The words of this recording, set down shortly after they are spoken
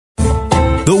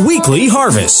The Weekly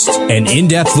Harvest, an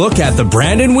in-depth look at the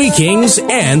Brandon Wheat Kings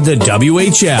and the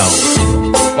WHL.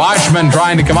 Boschman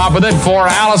trying to come up with it for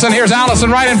Allison. Here's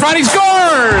Allison right in front. He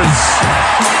scores!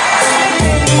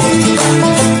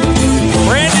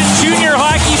 Brandon Junior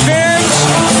Hockey fans,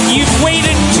 you've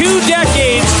waited 2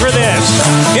 decades for this.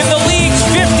 In the league's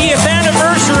 50th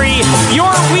anniversary,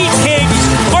 your Wheat Kings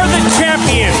are the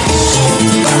champions.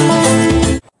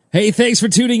 Hey, thanks for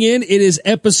tuning in. It is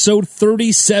episode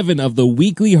 37 of the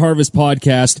Weekly Harvest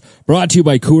podcast, brought to you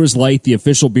by Coors Light, the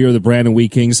official beer of the Brandon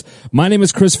Wheat Kings. My name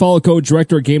is Chris Follico,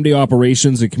 Director of Game Day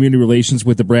Operations and Community Relations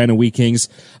with the Brandon Wheat Kings.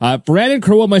 Brandon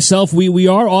Crow and myself, we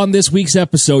are on this week's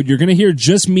episode. You're going to hear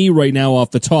just me right now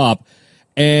off the top.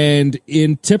 And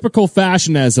in typical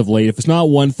fashion as of late, if it's not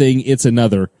one thing, it's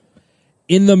another.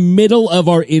 In the middle of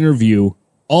our interview,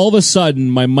 all of a sudden,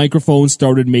 my microphone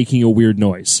started making a weird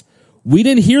noise. We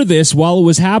didn't hear this while it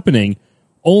was happening,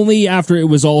 only after it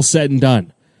was all said and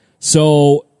done.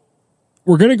 So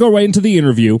we're going to go right into the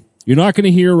interview. You're not going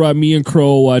to hear me and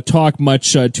Crow talk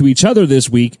much to each other this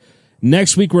week.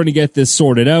 Next week, we're going to get this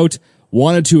sorted out.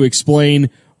 Wanted to explain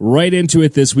right into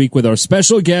it this week with our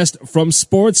special guest from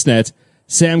Sportsnet,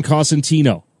 Sam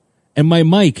Cosentino. And my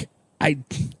mic,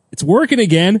 it's working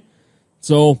again.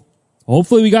 So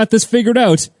hopefully we got this figured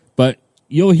out, but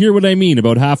you'll hear what I mean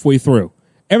about halfway through.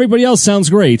 Everybody else sounds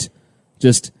great.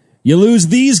 Just, you lose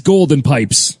these golden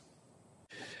pipes.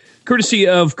 Courtesy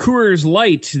of Coors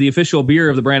Light, the official beer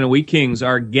of the Brandon Wheat Kings,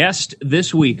 our guest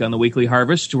this week on the Weekly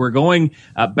Harvest. We're going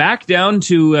back down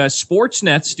to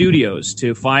Sportsnet Studios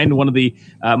to find one of the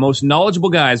most knowledgeable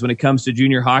guys when it comes to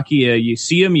junior hockey. You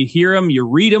see him, you hear him, you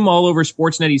read him all over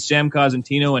Sportsnet. He's Sam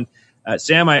Cosentino. And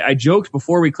Sam, I joked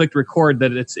before we clicked record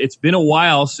that it's been a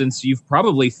while since you've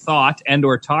probably thought and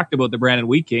or talked about the Brandon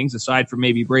Wheat Kings, aside from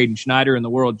maybe Braden Schneider in the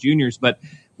World Juniors. But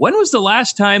when was the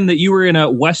last time that you were in a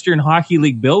Western Hockey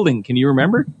League building? Can you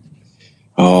remember?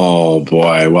 Oh,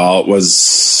 boy. Well,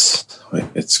 it's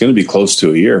going to be close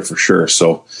to a year for sure.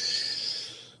 So,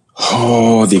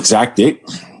 the exact date.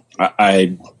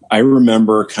 I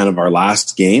remember kind of our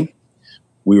last game.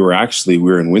 We were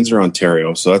in Windsor,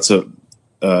 Ontario. So that's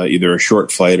either a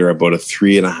short flight or about a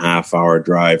 3.5 hour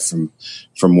drive from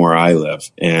where I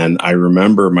live. And I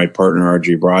remember my partner,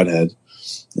 RJ Broadhead,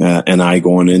 and I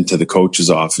going into the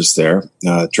coach's office there,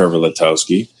 Trevor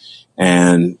Letowski.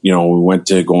 And, we went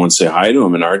to go and say hi to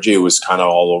him. And RJ was kind of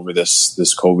all over this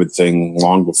COVID thing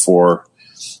long before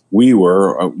we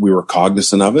were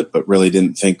cognizant of it, but really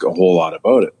didn't think a whole lot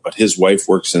about it. But his wife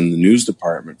works in the news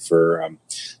department for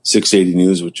 680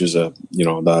 News, which is the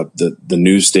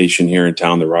news station here in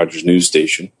town, the Rogers news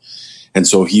station. And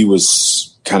so he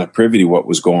was kind of privy to what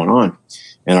was going on.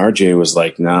 And RJ was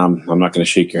like, nah, I'm not going to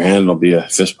shake your hand. It'll be a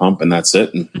fist pump and that's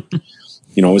it. And,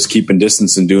 was keeping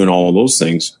distance and doing all of those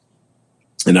things.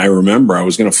 And I remember I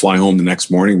was going to fly home the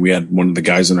next morning. We had one of the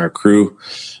guys in our crew,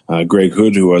 Greg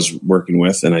Hood, who I was working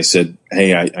with. And I said,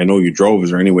 hey, I know you drove.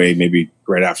 Is there any way maybe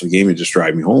right after the game you just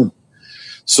drive me home?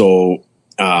 So,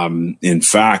 in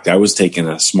fact, I was taking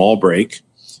a small break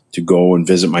to go and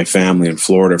visit my family in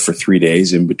Florida for 3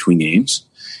 days in between games.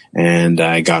 And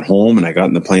I got home and I got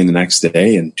in the plane the next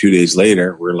day. And 2 days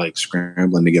later, we're like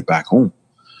scrambling to get back home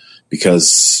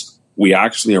because we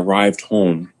actually arrived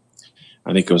home.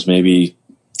 I think it was maybe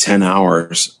 10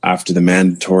 hours after the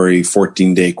mandatory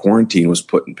 14-day quarantine was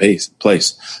put in place.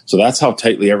 So that's how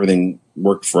tightly everything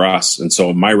worked for us. And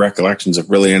so my recollections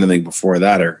of really anything before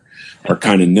that are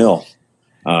kind of nil.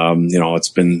 It's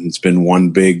been one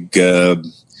big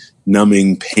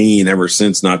numbing pain ever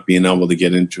since not being able to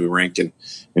get into a rink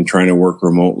and trying to work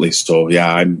remotely. So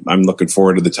yeah, I'm looking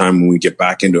forward to the time when we get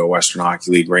back into a Western Hockey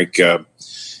League rink.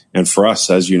 And for us,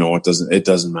 as you know, it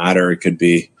doesn't matter. It could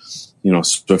be,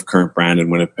 Swift Current, Brandon,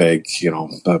 Winnipeg,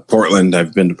 Portland.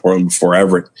 I've been to Portland before,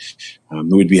 Everett.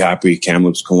 We'd be happy,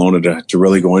 Kamloops, Kelowna to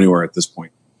really go anywhere at this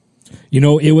point.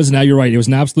 It was, now you're right. It was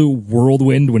an absolute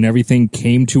whirlwind when everything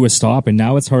came to a stop. And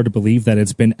now it's hard to believe that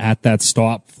it's been at that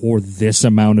stop for this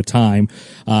amount of time.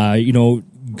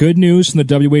 Good news from the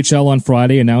WHL on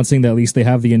Friday announcing that at least they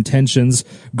have the intentions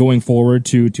going forward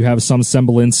to have some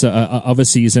semblance of a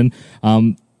season.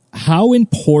 How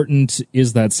important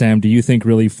is that, Sam, do you think,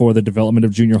 really, for the development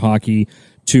of junior hockey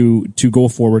to go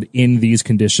forward in these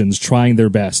conditions, trying their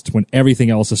best when everything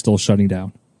else is still shutting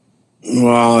down?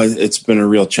 Well, it's been a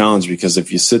real challenge because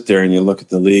if you sit there and you look at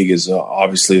the league, is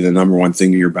obviously the number one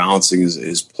thing you're balancing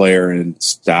is player and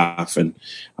staff and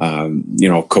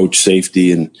coach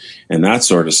safety and that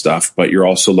sort of stuff. But you're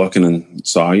also looking and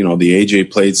saw the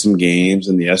AJ played some games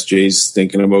and the SJ's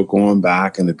thinking about going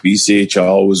back and the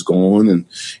BCHL was going and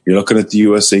you're looking at the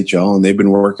USHL and they've been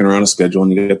working around a schedule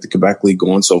and you get the Quebec League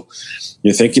going. So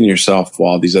you're thinking to yourself,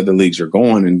 well, these other leagues are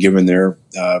going and giving their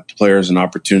players an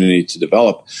opportunity to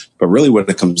develop. But really what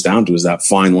it comes down to is that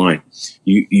fine line.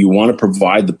 You want to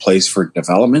provide the place for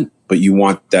development, but you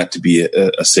want that to be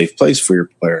a safe place for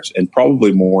your players and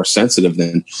probably more sensitive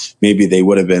than maybe they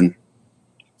would have been,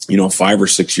 5 or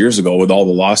 6 years ago with all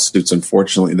the lawsuits,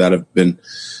 unfortunately, that have been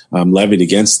levied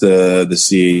against the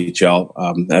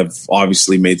CHL have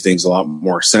obviously made things a lot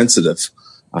more sensitive.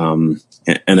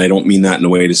 And I don't mean that in a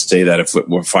way to say that if it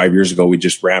were 5 years ago, we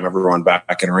just ran everyone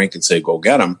back in a rink and say, go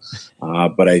get them.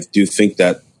 But I do think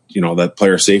that, that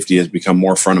player safety has become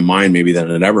more front of mind maybe than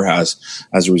it ever has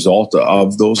as a result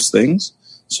of those things.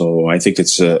 So I think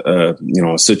it's a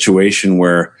situation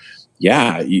where,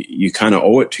 you kind of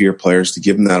owe it to your players to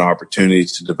give them that opportunity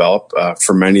to develop.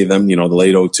 For many of them, the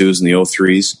late 02s and the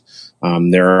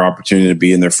 03s, their opportunity to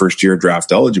be in their first year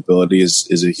draft eligibility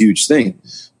is a huge thing.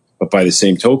 But by the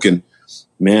same token,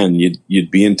 man,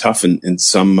 you'd be in tough in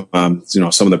some,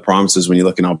 some of the provinces when you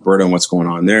look in Alberta and what's going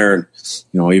on there.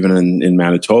 Even in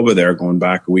Manitoba there, going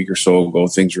back a week or so ago,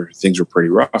 things were pretty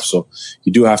rough. So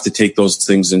you do have to take those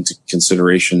things into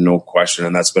consideration, no question.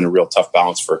 And that's been a real tough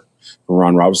balance for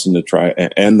Ron Robinson to try,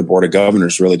 and the Board of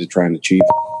Governors really to try and achieve.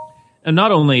 And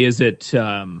not only is it,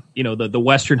 the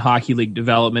Western Hockey League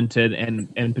development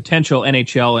and potential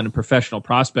NHL and professional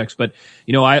prospects, but,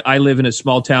 I live in a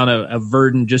small town of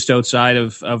Verdun, just outside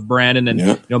of Brandon,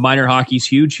 and, minor hockey's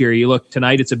huge here. You look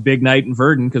tonight, it's a big night in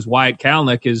Verdun because Wyatt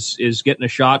Kalanick is getting a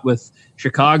shot with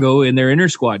Chicago in their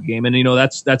inter-squad game. And,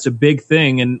 that's a big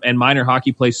thing. And minor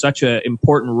hockey plays such an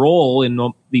important role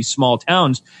in these small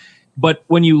towns. But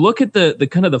when you look at the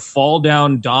kind of the fall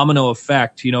down domino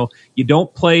effect, you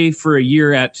don't play for a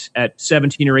year at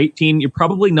 17 or 18, you're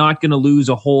probably not going to lose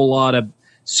a whole lot of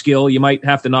skill. You might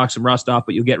have to knock some rust off,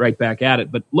 but you'll get right back at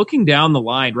it. But looking down the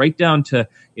line, right down to,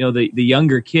 the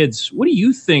younger kids, what do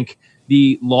you think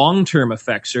the long-term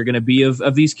effects are going to be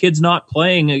of these kids not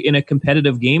playing in a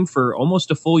competitive game for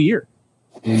almost a full year?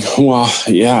 Well,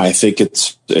 yeah, I think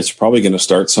it's probably going to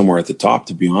start somewhere at the top,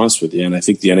 to be honest with you. And I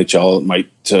think the NHL might,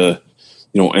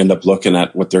 end up looking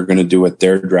at what they're going to do with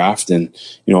their draft. And,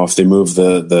 if they move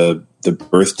the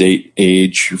birth date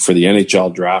age for the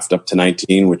NHL draft up to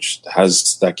 19, which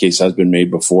that case has been made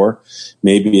before,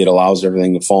 maybe it allows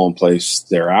everything to fall in place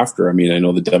thereafter. I mean, I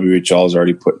know the WHL has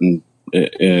already put in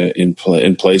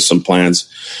place some plans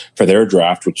for their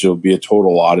draft, which will be a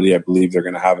total oddity. I believe they're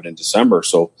going to have it in December.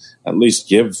 So at least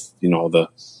give, I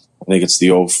think it's the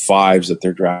 05s that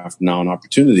they're drafting now an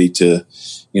opportunity to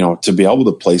be able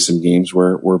to play some games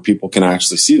where people can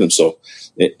actually see them. So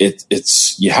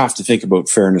it's, you have to think about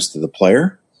fairness to the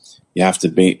player. You have to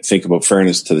think about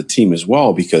fairness to the team as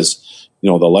well, because, the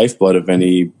lifeblood of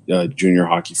any junior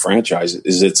hockey franchise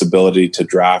is its ability to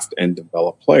draft and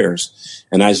develop players.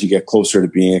 And as you get closer to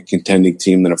being a contending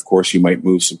team, then of course you might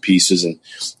move some pieces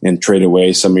and trade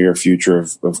away some of your future,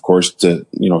 of course, to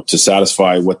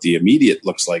satisfy what the immediate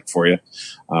looks like for you,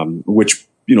 which,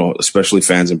 especially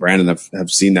fans in Brandon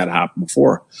have seen that happen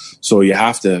before. So you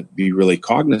have to be really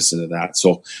cognizant of that.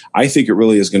 So I think it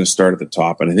really is going to start at the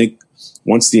top. And I think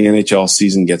once the NHL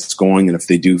season gets going, and if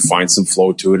they do find some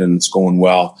flow to it and it's going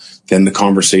well, then the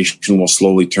conversation will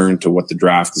slowly turn to what the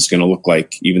draft is going to look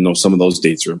like, even though some of those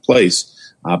dates are in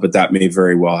place. But that may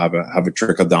very well have a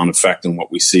trickle down effect on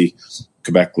what we see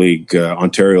Quebec League,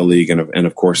 Ontario League, and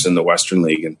of course in the Western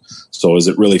League. And so is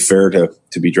it really fair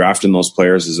to be drafting those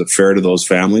players? Is it fair to those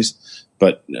families?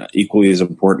 But equally as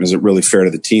important, is it really fair to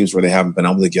the teams where they haven't been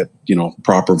able to get,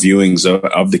 proper viewings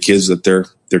of the kids that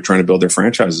they're trying to build their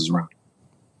franchises around?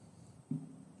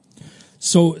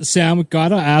 So, Sam,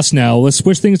 gotta ask now, let's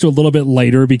switch things to a little bit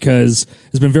lighter because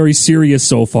it's been very serious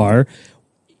so far.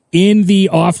 In the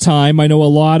off time, I know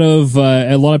a lot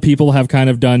of people have kind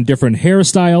of done different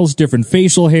hairstyles, different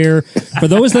facial hair. For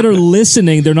those that are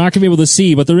listening, they're not going to be able to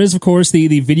see, but there is, of course,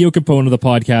 the video component of the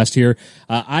podcast here.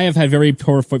 I have had very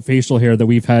poor facial hair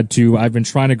that I've been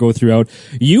trying to go throughout.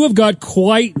 You have got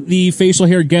quite the facial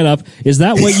hair getup. Is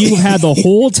that what you've had the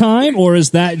whole time, or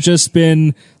has that just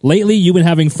been lately? You've been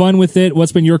having fun with it?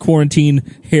 What's been your quarantine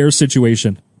hair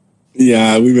situation?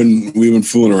 Yeah, we've been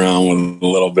fooling around with it a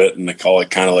little bit, and I call it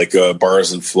kind of like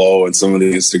bars and flow. And some of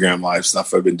the Instagram live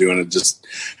stuff I've been doing, it just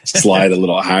slide a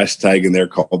little hashtag in there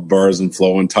called bars and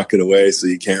flow and tuck it away so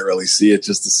you can't really see it,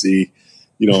 just to see,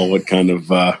 what kind of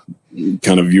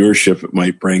viewership it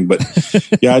might bring.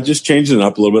 But yeah, just changing it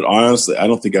up a little bit. Honestly, I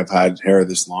don't think I've had hair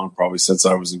this long probably since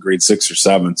I was in grade 6 or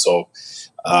 7. So.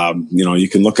 You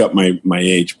can look up my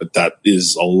age, but that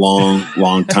is a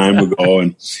long time ago.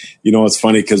 And, it's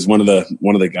funny because one of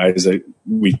the guys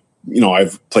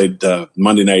I've played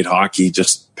Monday night hockey,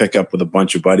 just pick up with a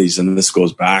bunch of buddies. And this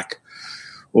goes back,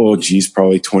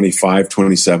 probably 25,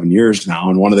 27 years now.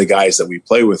 And one of the guys that we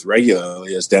play with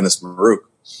regularly is Dennis Maruk.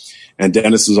 And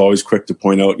Dennis is always quick to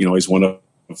point out, he's one of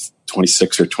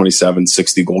 26 or 27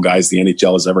 60 goal guys the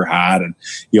NHL has ever had, and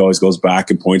he always goes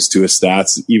back and points to his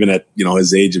stats. Even at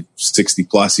his age of 60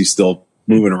 plus, he's still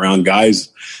moving around guys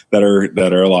that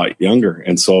are a lot younger,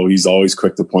 and so he's always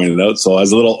quick to point it out. So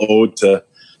as a little ode to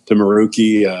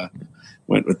Maruki,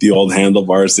 went with the old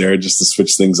handlebars there just to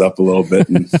switch things up a little bit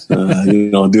and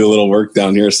do a little work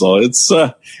down here. So it's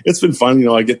been fun.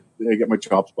 I get my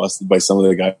chops busted by some of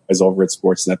the guys over at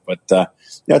Sportsnet, but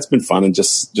it's been fun and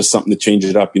just something to change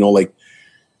it up.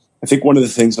 I think one of the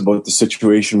things about the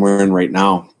situation we're in right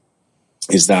now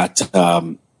is that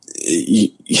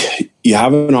you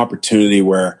have an opportunity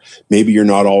where maybe you're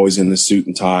not always in the suit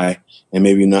and tie, and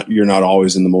maybe you're not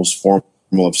always in the most formal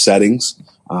of settings.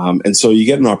 And so you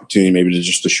get an opportunity maybe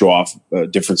to show off a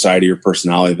different side of your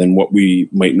personality than what we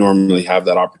might normally have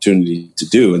that opportunity to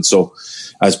do. And so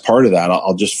as part of that,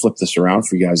 I'll just flip this around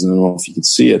for you guys. And I don't know if you can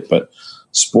see it, but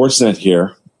Sportsnet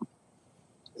here,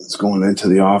 it's going into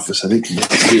the office. I think you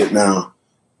can see it now.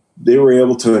 They were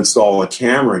able to install a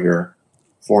camera here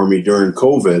for me during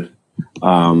COVID,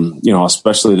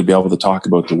 especially to be able to talk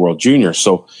about the World Junior.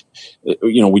 So,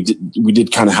 we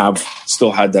did kind of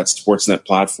still had that Sportsnet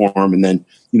platform, and then,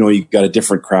 you got a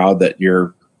different crowd that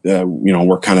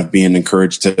we're kind of being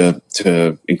encouraged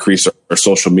to increase our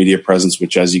social media presence,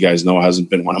 which, as you guys know, hasn't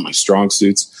been one of my strong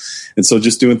suits. And so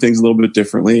just doing things a little bit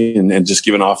differently and just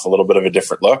giving off a little bit of a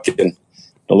different look. And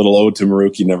a little ode to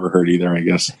Maruki never hurt either, I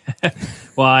guess.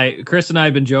 Well, Chris and I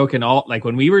have been joking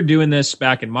when we were doing this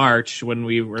back in March, when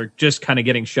we were just kind of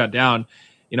getting shut down,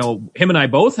 him and I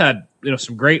both had,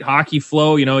 some great hockey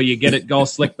flow. You get it all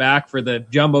slick back for the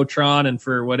Jumbotron and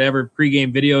for whatever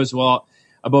pregame videos. Well,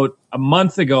 about a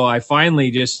month ago, I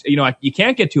finally just, you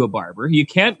can't get to a barber. You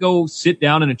can't go sit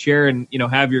down in a chair and,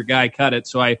 have your guy cut it.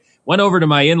 So I went over to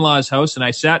my in-laws' house and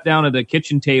I sat down at a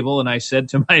kitchen table and I said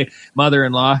to my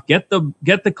mother-in-law, get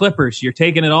the clippers. You're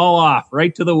taking it all off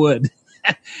right to the wood.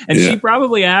 And she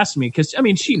probably asked me, because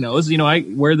she knows, I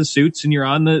wear the suits and you're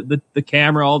on the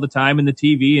camera all the time and the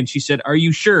TV. And she said, "Are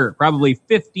you sure?" Probably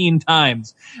 15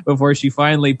 times before she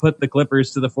finally put the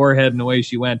clippers to the forehead and away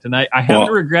she went. And I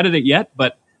haven't regretted it yet,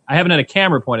 but I haven't had a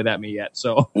camera pointed at me yet.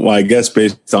 So, well, I guess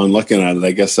based on looking at it,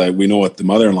 I guess we know what the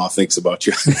mother-in-law thinks about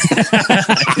you.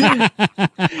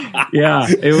 Yeah,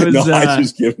 it was. No, I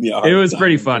just giving you a hard it was time.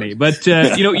 Pretty funny, but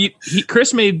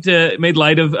Chris made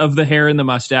light of the hair and the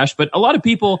mustache, but a lot of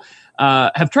people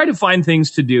have tried to find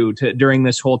things to do during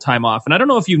this whole time off. And I don't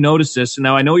know if you've noticed this.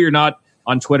 Now, I know you're not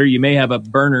on Twitter. You may have a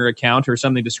burner account or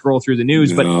something to scroll through the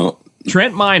news, but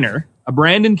Trent Miner, a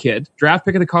Brandon kid, draft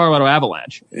pick of the Colorado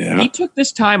Avalanche, he took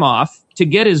this time off to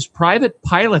get his private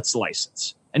pilot's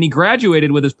license. And he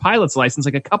graduated with his pilot's license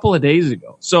like a couple of days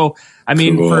ago. So,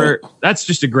 cool. That's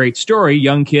just a great story.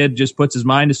 Young kid just puts his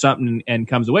mind to something and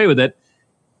comes away with it.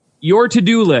 Your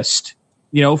to-do list,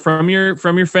 from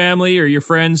your family or your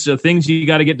friends, things you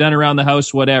got to get done around the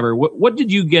house, whatever. What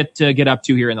did you get up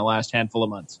to here in the last handful of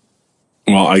months?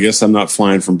 Well, I guess I'm not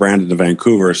flying from Brandon to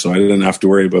Vancouver, so I didn't have to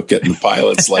worry about getting the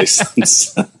pilot's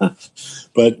license.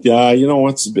 But yeah,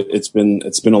 it's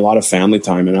been a lot of family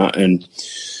time, and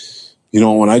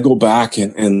when I go back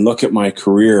and look at my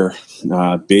career,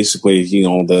 basically,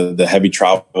 the heavy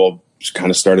travel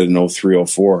kind of started in 03,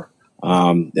 04.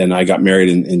 And I got married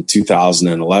in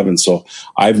 2011. So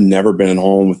I've never been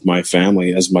home with my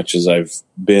family as much as I've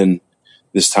been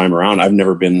this time around. I've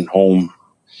never been home,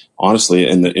 honestly,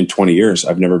 in 20 years.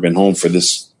 I've never been home for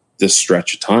this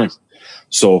stretch of time.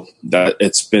 So that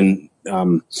it's been,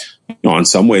 in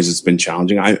some ways it's been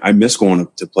challenging. I miss going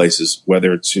to places,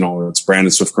 whether it's, it's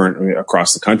Brandon Swift Current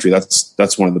across the country.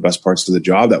 That's one of the best parts of the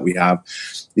job that we have,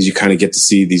 is you kind of get to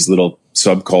see these little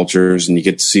subcultures, and you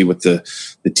get to see what the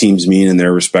teams mean in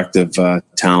their respective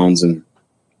towns. And,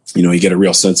 you get a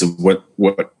real sense of what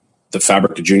the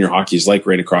fabric of junior hockey is like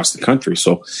right across the country.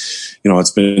 So,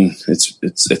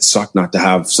 it's sucked not to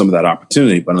have some of that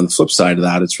opportunity, but on the flip side of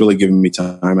that, it's really given me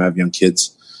time. I have young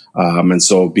kids. And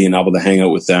so being able to hang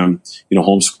out with them,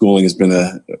 homeschooling has been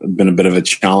a bit of a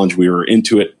challenge. We were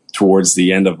into it towards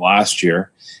the end of last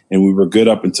year, and we were good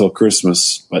up until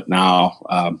Christmas, but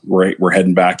now we're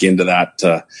heading back into that.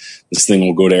 This thing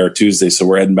will go to air Tuesday, so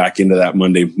we're heading back into that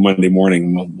Monday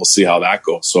morning. We'll see how that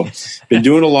goes. So been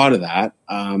doing a lot of that.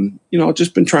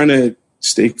 Just been trying to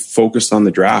stay focused on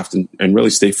the draft and really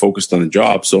stay focused on the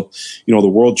job. So, the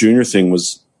World Junior thing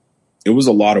was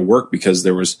a lot of work because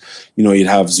there was, you'd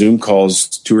have Zoom calls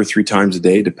 2 or 3 times a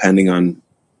day, depending on,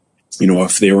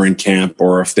 if they were in camp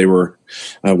or if they were,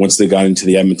 once they got into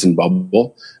the Edmonton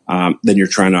bubble, then you're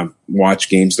trying to watch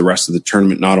games the rest of the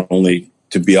tournament, not only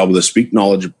to be able to speak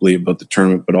knowledgeably about the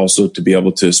tournament, but also to be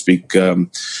able to speak,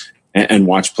 and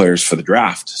watch players for the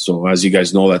draft. So as you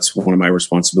guys know, that's one of my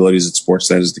responsibilities at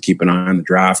Sportsnet is to keep an eye on the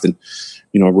draft. And,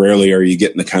 rarely are you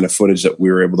getting the kind of footage that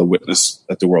we were able to witness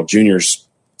at the World Juniors.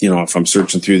 If I'm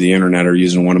searching through the internet or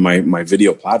using one of my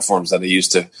video platforms that I use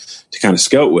to kind of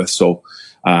scout with. So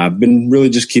I've been really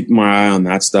just keeping my eye on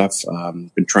that stuff.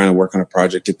 Been trying to work on a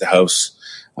project, get the house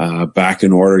back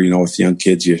in order. With young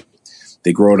kids,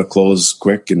 they grow out of clothes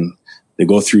quick and they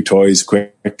go through toys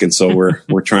quick. And so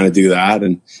we're trying to do that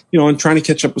and, and trying to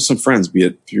catch up with some friends, be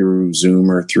it through Zoom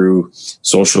or through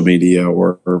social media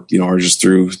or just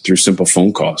through simple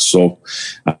phone calls. So,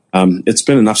 it's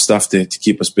been enough stuff to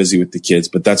keep us busy with the kids,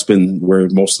 but that's been where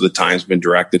most of the time's been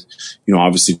directed,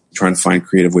 obviously trying to find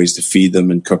creative ways to feed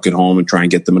them and cook at home and try and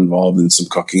get them involved in some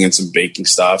cooking and some baking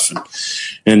stuff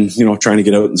and trying to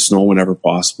get out in the snow whenever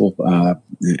possible,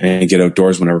 and get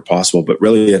outdoors whenever possible. But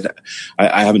really,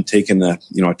 I haven't taken a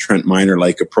Trent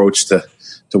Miner-like approach to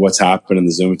what's happened in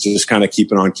the Zoom. It's just kind of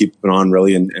keeping on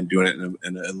really and doing it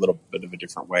in a little bit of a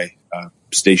different way,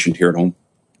 stationed here at home.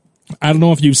 I don't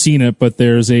know if you've seen it, but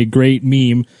there's a great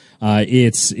meme.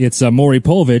 It's Maury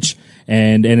Povich,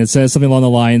 and it says something along the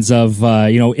lines of,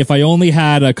 if I only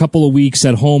had a couple of weeks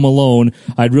at home alone,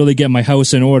 I'd really get my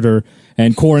house in order.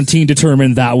 And quarantine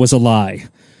determined that was a lie.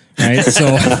 Right. So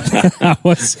that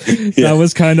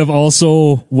was kind of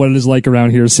also what it is like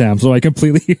around here, Sam. So I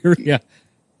completely hear you.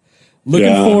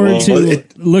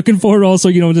 Looking forward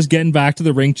also, just getting back to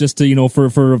the rink just to,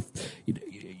 for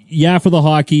the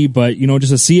hockey, but,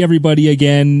 just to see everybody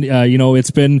again.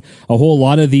 It's been a whole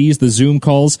lot of the Zoom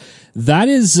calls. That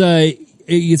is,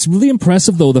 it's really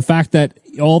impressive though, the fact that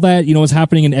all that, is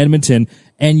happening in Edmonton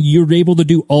and you're able to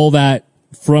do all that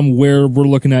from where we're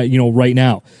looking at, right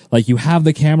now. Like you have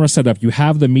the camera set up, you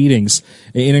have the meetings,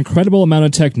 an incredible amount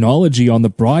of technology on the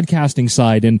broadcasting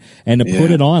side and to put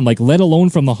it on, like let alone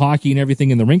from the hockey and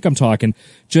everything in the rink I'm talking,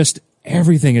 just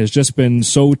everything has just been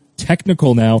so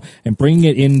technical now and bringing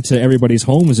it into everybody's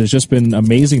homes has just been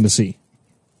amazing to see.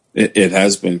 It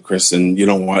has been, Chris. And you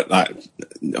know what?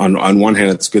 On one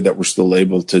hand, it's good that we're still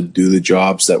able to do the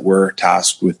jobs that we're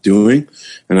tasked with doing.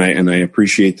 And I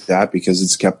appreciate that because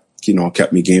it's kept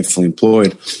me gainfully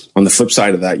employed. On the flip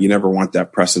side of that, you never want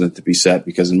that precedent to be set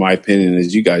because in my opinion,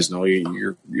 as you guys know,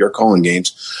 you're calling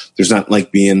games. There's not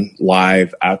like being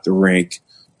live at the rink,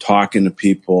 talking to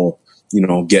people,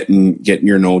 getting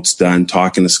your notes done,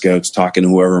 talking to scouts, talking to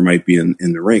whoever might be in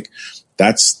the rink.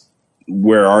 That's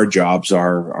where our jobs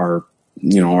are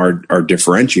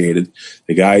differentiated.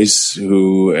 The guys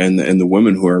who, and the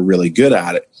women who are really good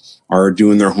at it are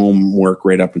doing their homework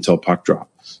right up until puck drop.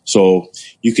 So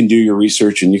you can do your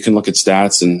research and you can look at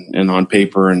stats and on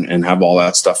paper and have all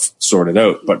that stuff sorted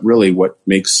out. But really what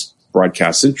makes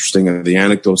broadcasts interesting are the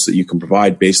anecdotes that you can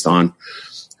provide based on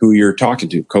who you're talking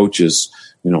to, coaches,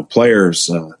 players,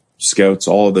 scouts,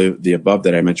 all of the above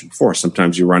that I mentioned before.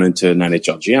 Sometimes you run into an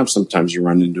NHL GM. Sometimes you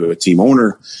run into a team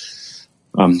owner.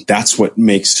 That's what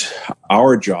makes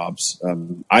our jobs,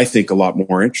 I think, a lot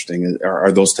more interesting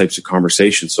are those types of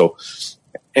conversations. So,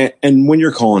 and when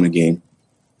you're calling a game,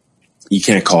 you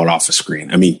can't call it off a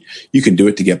screen. I mean, you can do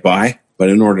it to get by, but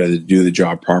in order to do the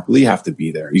job properly, you have to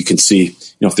be there. You can see,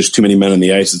 if there's too many men on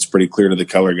the ice, it's pretty clear to the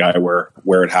color guy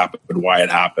where it happened, why it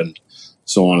happened,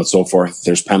 so on and so forth.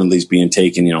 There's penalties being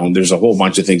taken. There's a whole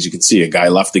bunch of things you can see. A guy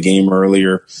left the game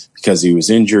earlier because he was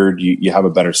injured. You have a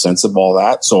better sense of all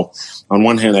that. So on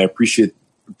one hand, I appreciate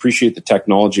the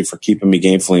technology for keeping me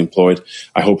gainfully employed.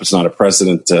 I hope it's not a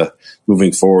precedent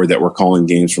moving forward that we're calling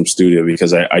games from studio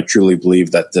because I truly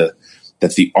believe that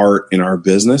the art in our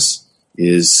business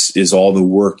is all the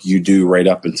work you do right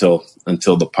up until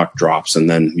the puck drops, and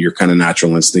then your kind of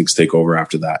natural instincts take over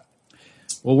after that.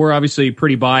 Well, we're obviously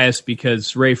pretty biased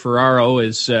because Ray Ferraro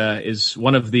is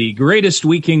one of the greatest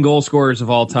Wheat King goal scorers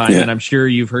of all time, and I'm sure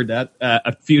you've heard that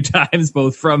a few times,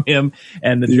 both from him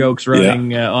and the jokes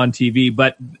running on TV.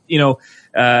 But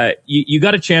you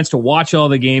got a chance to watch all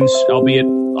the games, albeit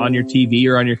on your TV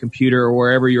or on your computer or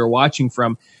wherever you're watching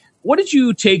from. What did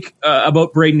you take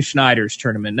about Braden Schneider's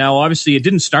tournament? Now, obviously, it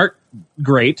didn't start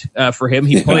great for him.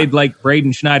 He played like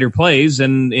Braden Schneider plays,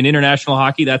 and in international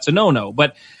hockey, that's a no-no.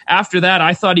 But after that,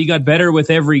 I thought he got better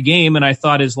with every game, and I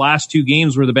thought his last 2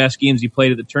 games were the best games he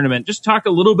played at the tournament. Just talk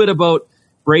a little bit about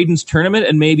Braden's tournament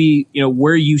and maybe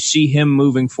where you see him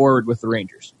moving forward with the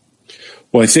Rangers.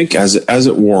 Well, I think as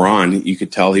it wore on, you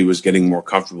could tell he was getting more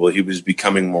comfortable. He was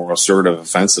becoming more assertive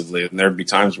offensively, and there'd be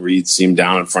times where you'd see him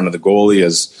down in front of the goalie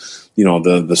as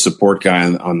the support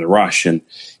guy on the rush. And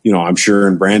I'm sure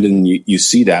in Brandon you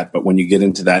see that, but when you get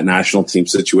into that national team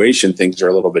situation, things are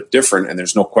a little bit different. And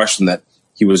there's no question that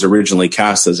he was originally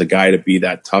cast as a guy to be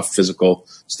that tough, physical,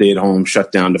 stay-at-home,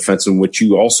 shut-down defenseman, which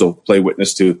you also play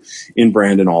witness to in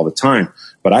Brandon all the time.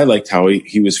 But I liked how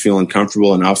he was feeling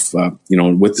comfortable enough,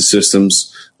 with the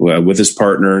systems, with his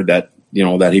partner, that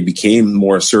he became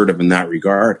more assertive in that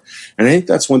regard. And I think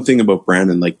that's one thing about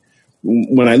Brandon. Like,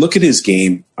 when I look at his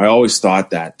game, I always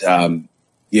thought that,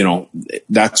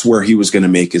 that's where he was going to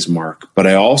make his mark. But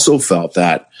I also felt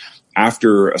that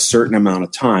after a certain amount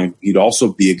of time, he'd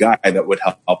also be a guy that would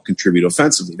help contribute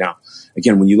offensively. Now,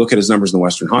 again, when you look at his numbers in the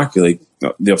Western Hockey League,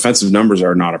 the offensive numbers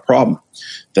are not a problem.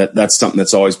 That's something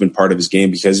that's always been part of his game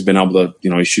because he's been able to,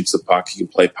 he shoots the puck, he can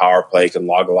play power play, he can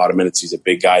log a lot of minutes. He's a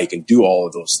big guy. He can do all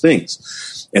of those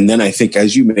things. And then I think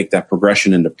as you make that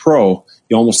progression into pro,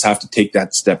 you almost have to take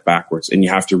that step backwards and you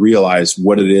have to realize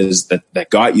what it is that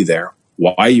got you there,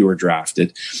 why you were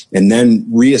drafted, and then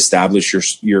reestablish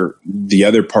the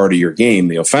other part of your game,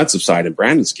 the offensive side in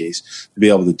Brandon's case, to be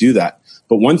able to do that.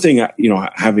 But one thing,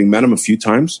 having met him a few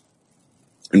times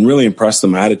and really impressed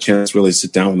him, I had a chance to really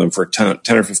sit down with him for 10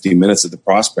 or 15 minutes at the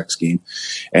Prospects game.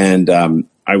 And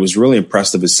I was really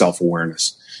impressed of his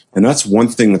self-awareness. And that's one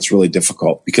thing that's really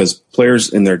difficult because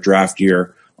players in their draft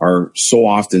year are so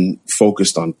often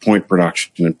focused on point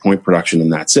production,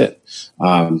 and that's it.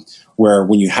 Where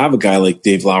when you have a guy like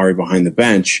Dave Lowry behind the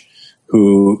bench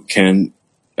who can,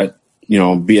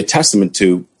 be a testament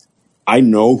to, I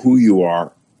know who you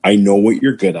are. I know what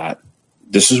you're good at.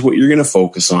 This is what you're going to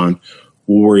focus on.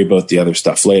 We'll worry about the other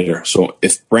stuff later. So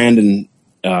if Brandon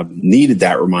needed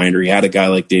that reminder, he had a guy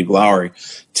like Dave Lowry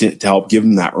to help give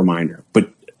him that reminder.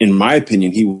 But in my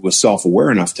opinion, he was self-aware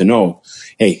enough to know,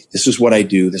 hey, this is what I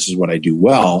do. This is what I do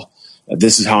well.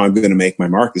 This is how I'm going to make my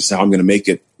mark. This is how I'm going to make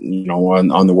it,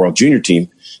 on the World Junior team.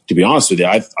 To be honest with you,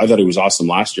 I thought he was awesome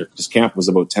last year because camp was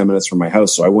about 10 minutes from my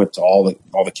house. So I went to all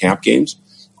the camp games.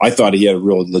 I thought he had a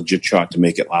real legit shot to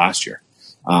make it last year.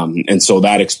 And so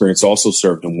that experience also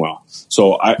served him well.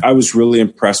 So I was really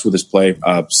impressed with his play,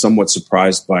 somewhat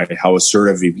surprised by how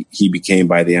assertive he became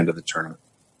by the end of the tournament.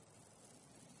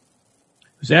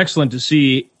 It was excellent to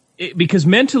see because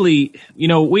mentally,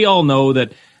 we all know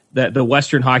that the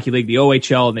Western Hockey League, the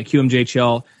OHL and the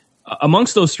QMJHL,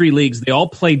 amongst those 3 leagues, they all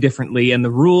play differently, and the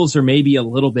rules are maybe a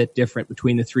little bit different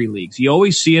between the 3 leagues. You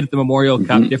always see it at the Memorial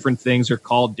Cup. Different things are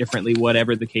called differently,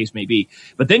 whatever the case may be.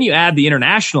 But then you add the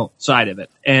international side of it,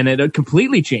 and it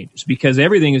completely changes because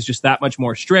everything is just that much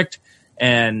more strict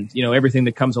and, everything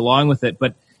that comes along with it.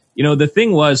 But, the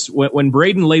thing was when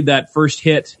Braden laid that first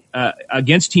hit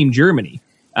against Team Germany,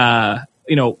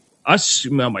 us,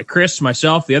 Chris,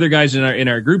 myself, the other guys in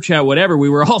our group chat, whatever, we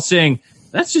were all saying,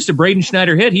 that's just a Braden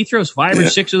Schneider hit. He throws 5 or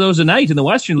 6 of those a night in the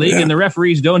Western League, and the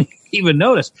referees don't even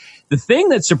notice. The thing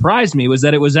that surprised me was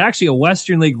that it was actually a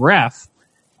Western League ref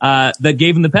that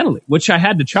gave him the penalty, which I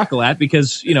had to chuckle at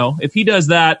because, if he does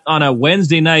that on a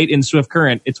Wednesday night in Swift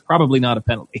Current, it's probably not a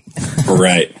penalty.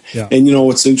 Right. Yeah. And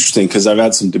what's interesting, because I've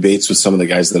had some debates with some of the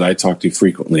guys that I talk to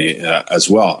frequently as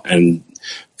well. And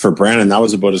for Brandon, that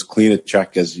was about as clean a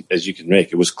check as you can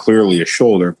make. It was clearly a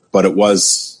shoulder, but it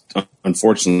was,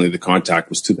 unfortunately, the contact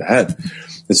was to the head.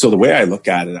 And so the way I look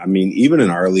at it, even in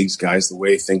our leagues, guys, the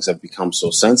way things have become so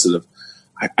sensitive,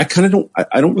 I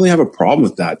don't really have a problem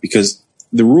with that because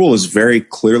the rule is very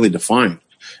clearly defined.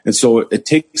 And so it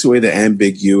takes away the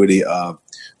ambiguity of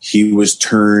he was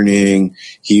turning,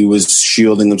 he was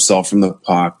shielding himself from the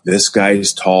puck. This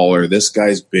guy's taller, this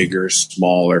guy's bigger,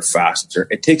 smaller, faster.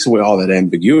 It takes away all that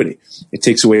ambiguity. It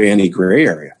takes away any gray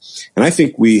area. And I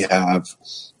think we have,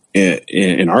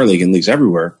 in our league and leagues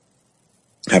everywhere,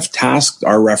 have tasked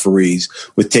our referees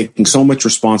with taking so much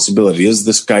responsibility. Is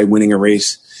this guy winning a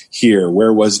race here?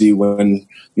 Where was he when,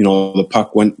 the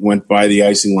puck went by the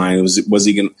icing line? Was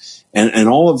he going to, and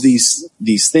all of these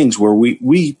things where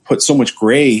we put so much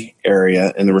gray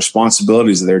area in the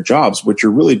responsibilities of their jobs, which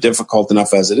are really difficult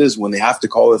enough as it is when they have to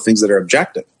call the things that are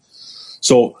objective.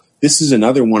 So this is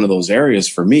another one of those areas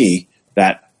for me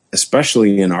that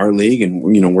especially in our league, and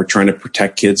we're trying to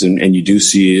protect kids, and you do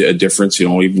see a difference.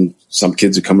 Even some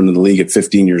kids that come into the league at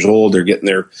 15 years old, they're getting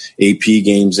their AP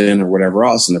games in or whatever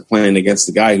else, and they're playing against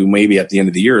the guy who maybe at the end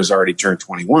of the year has already turned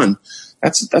 21.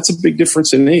 That's a big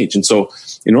difference in age. And so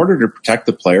in order to protect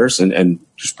the players, and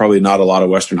there's probably not a lot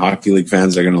of Western Hockey League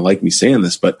fans that are going to like me saying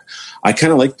this, but I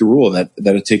kind of like the rule that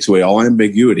it takes away all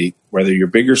ambiguity, whether you're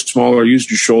big or small or used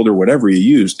your shoulder, whatever you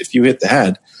used. If you hit the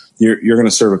head, you're going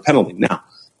to serve a penalty. Now,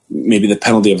 maybe the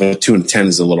penalty of a 2-10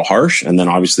 is a little harsh. And then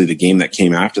obviously the game that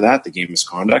came after that, the game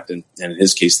misconduct, and in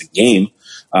his case, the game.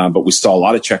 But we saw a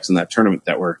lot of checks in that tournament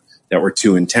that were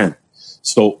 2-10.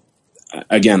 So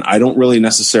again, I don't really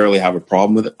necessarily have a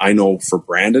problem with it. I know for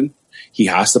Brandon, he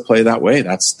has to play that way.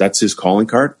 That's his calling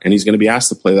card, and he's going to be asked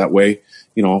to play that way,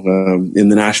 in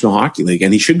the National Hockey League,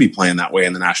 and he should be playing that way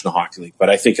in the National Hockey League. But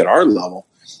I think at our level,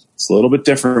 it's a little bit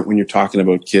different when you're talking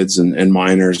about kids and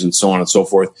minors and so on and so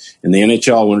forth. In the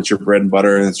NHL, when it's your bread and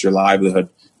butter and it's your livelihood,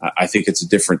 I think it's a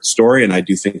different story, and I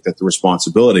do think that the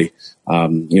responsibility,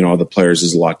 of the players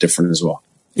is a lot different as well.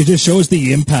 It just shows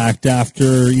the impact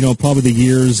after, probably the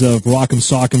years of Rock'em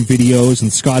Sock'em videos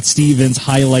and Scott Stevens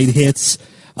highlight hits.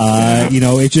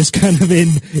 It just kind of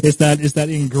it's that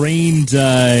ingrained,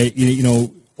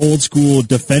 old school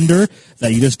defender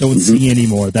that you just don't see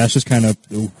anymore. That's just kind of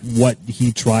what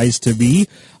he tries to be.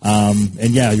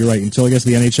 And yeah, you're right. Until I guess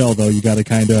the NHL though, you got to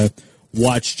kind of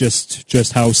watch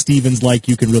just how Stevens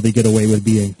you can really get away with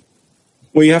being.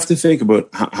 Well, you have to think about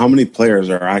how many players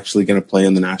are actually going to play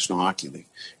in the National Hockey League.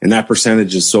 And that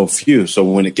percentage is so few. So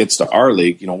when it gets to our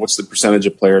league, what's the percentage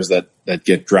of players that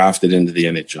get drafted into the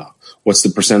NHL? What's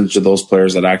the percentage of those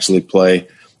players that actually play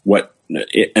one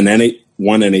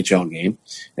NHL game?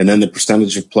 And then the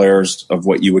percentage of players of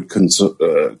what you would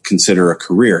consider a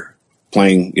career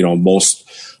playing, most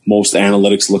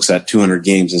analytics looks at 200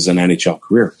 games as an NHL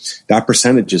career. That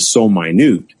percentage is so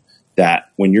minute that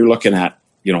when you're looking at,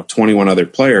 21 other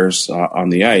players on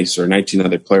the ice or 19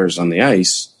 other players on the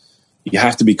ice, you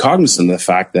have to be cognizant of the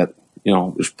fact that,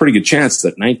 there's a pretty good chance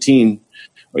that 19,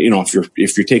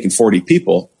 if you're taking 40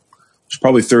 people, there's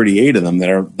probably 38 of them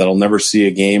that'll never see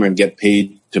a game and get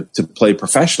paid to play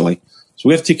professionally. So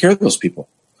we have to take care of those people.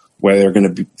 Where they're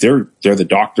going to be, they're the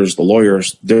doctors, the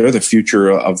lawyers, they're the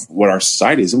future of what our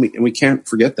society is, and we can't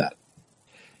forget that.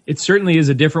 It certainly is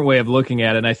a different way of looking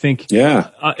at it. And I think,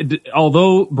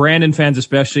 although Brandon fans,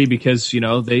 especially because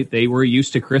they were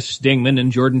used to Chris Dingman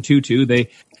and Jordan Tutu,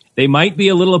 they might be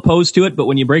a little opposed to it, but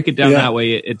when you break it down that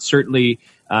way, it certainly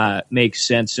makes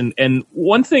sense. And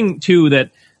one thing too that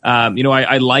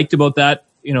I liked about that,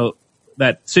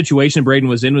 that situation Braden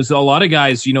was in was a lot of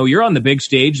guys. You're on the big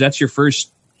stage. That's your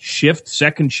first shift,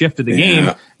 second shift of the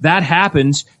game. That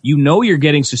happens. You're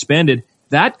getting suspended.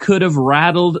 That could have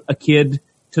rattled a kid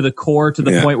to the core, to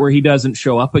the point where he doesn't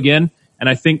show up again. And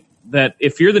I think that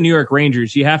if you're the New York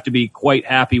Rangers, you have to be quite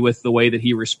happy with the way that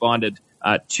he responded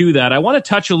to that. I want to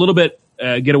touch a little bit,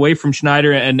 get away from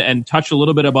Schneider and touch a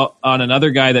little bit on another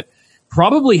guy that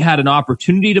probably had an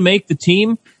opportunity to make the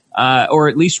team, or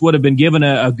at least would have been given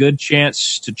a good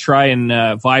chance to try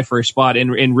and vie for a spot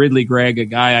in Ridly Greig, a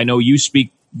guy I know you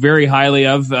speak very highly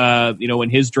of, in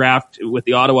his draft with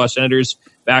the Ottawa Senators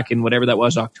back in whatever that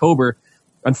was, October.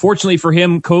 Unfortunately for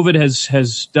him, COVID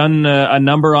has done a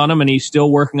number on him, and he's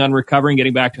still working on recovering,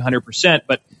 getting back to 100%.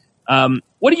 But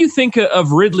what do you think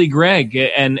of Ridly Greig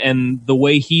and the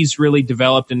way he's really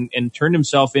developed and turned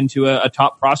himself into a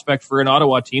top prospect for an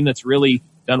Ottawa team that's really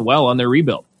done well on their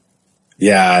rebuild?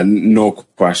 Yeah, no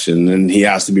question. And he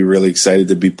has to be really excited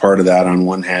to be part of that on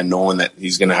one hand, knowing that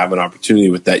he's going to have an opportunity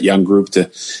with that young group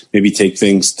to maybe take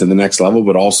things to the next level,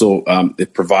 but also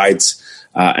it provides,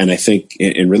 and I think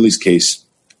in Ridley's case,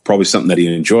 probably something that he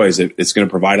enjoys. It's going to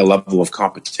provide a level of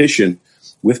competition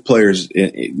with players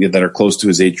that are close to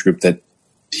his age group that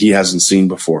he hasn't seen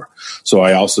before. So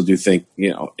I also do think,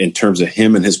 in terms of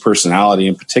him and his personality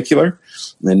in particular,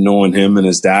 and knowing him and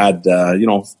his dad,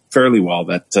 fairly well,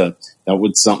 that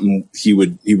was something he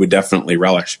would definitely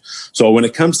relish. So when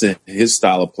it comes to his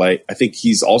style of play, I think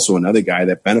he's also another guy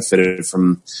that benefited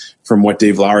from what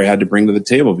Dave Lowry had to bring to the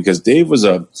table, because Dave was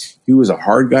a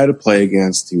hard guy to play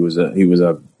against. He was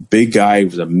a big guy. He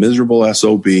was a miserable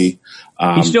SOB. He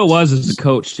still was as a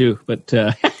coach too, but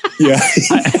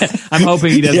I'm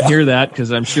hoping he doesn't hear that,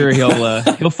 because I'm sure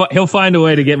he'll find a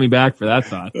way to get me back for that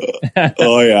thought.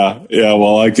 Oh yeah.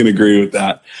 Well, I can agree with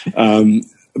that.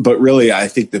 But really, I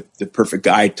think the perfect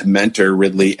guy to mentor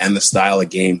Ridley and the style of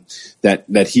game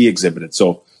that he exhibited.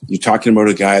 So you're talking about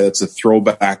a guy that's a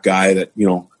throwback guy that,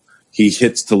 he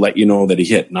hits to let you know that he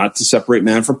hit, not to separate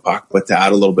man from puck, but to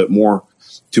add a little bit more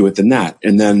to it than that.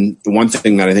 And then the one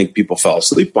thing that I think people fell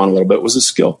asleep on a little bit was his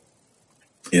skill.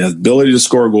 Yeah, ability to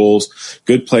score goals,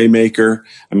 good playmaker.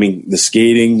 I mean, the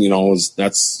skating,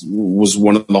 was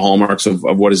one of the hallmarks of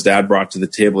what his dad brought to the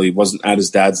table. He wasn't at his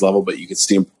dad's level, but you could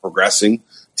see him progressing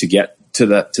to get to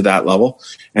that level.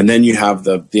 And then you have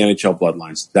the NHL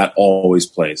bloodlines. That always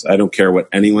plays. I don't care what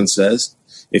anyone says.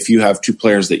 If you have two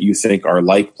players that you think are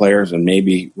like players, and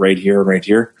maybe right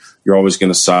here, you're always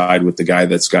going to side with the guy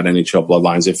that's got NHL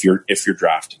bloodlines if you're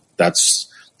drafted. That's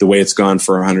the way it's gone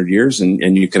for 100 years,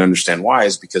 and you can understand why,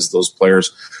 is because those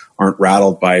players aren't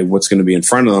rattled by what's going to be in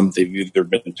front of them. They've either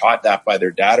been taught that by their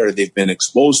dad, or they've been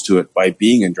exposed to it by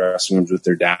being in dressing rooms with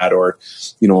their dad, or,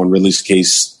 in Ridley's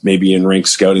case, maybe in rink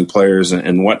scouting players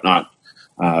and whatnot.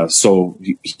 So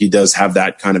he does have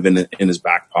that kind of in his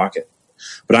back pocket.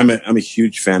 But I'm a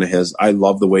huge fan of his. I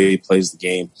love the way he plays the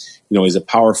game. He's a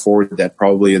power forward that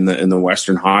probably in the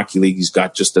Western Hockey League, he's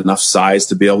got just enough size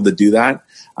to be able to do that.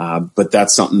 But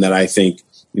that's something that I think,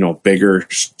 bigger,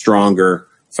 stronger,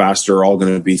 faster are all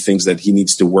going to be things that he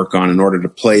needs to work on in order to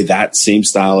play that same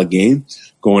style of game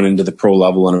going into the pro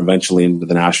level and eventually into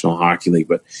the National Hockey League.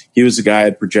 But he was a guy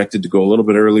I'd projected to go a little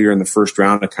bit earlier in the first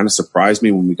round. It kind of surprised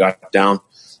me when we got down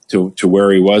to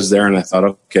where he was there. And I thought,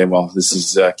 okay, well, this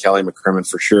is Kelly McCrimmon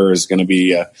for sure is going to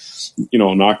be,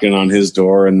 knocking on his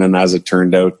door. And then as it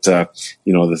turned out,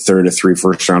 the third of 3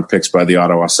 first-round picks by the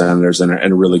Ottawa Senators, and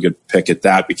a really good pick at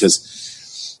that,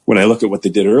 because when I look at what they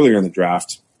did earlier in the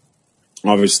draft,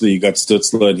 obviously you got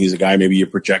Stützle, and he's a guy maybe you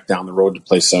project down the road to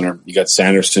play center. You got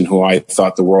Sanderson, who I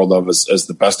thought the world of as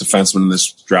the best defenseman in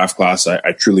this draft class.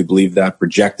 I truly believe that,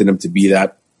 projected him to be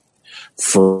that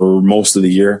for most of the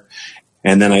year.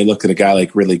 And then I look at a guy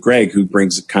like Ridley Gregg, who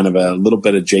brings kind of a little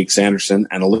bit of Jake Sanderson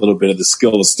and a little bit of the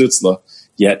skill of Stützle.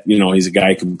 Yet, he's a guy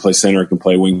who can play center, can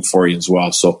play wing for you as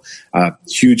well. So,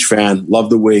 huge fan.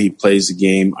 Love the way he plays the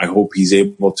game. I hope he's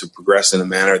able to progress in a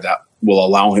manner that will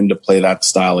allow him to play that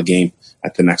style of game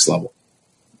at the next level.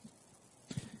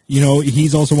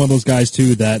 He's also one of those guys,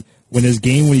 too, that when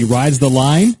he rides the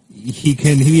line, he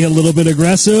can be a little bit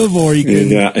aggressive, or he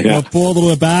can pull a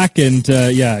little bit back, and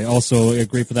also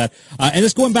great for that. And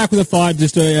just going back with a thought,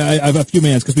 just I have a few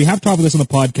minutes, because we have talked about this on the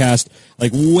podcast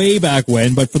like way back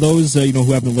when. But for those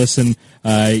who haven't listened,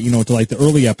 to like the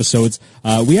early episodes,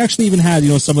 we actually even had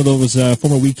some of those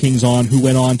former Wheat Kings on who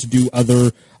went on to do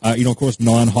other. Of course,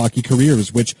 non-hockey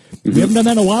careers, which we haven't done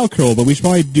that in a while, Carol, but we should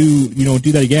probably do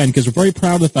that again, because we're very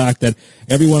proud of the fact that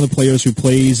every one of the players who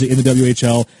plays in the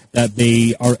WHL, that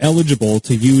they are eligible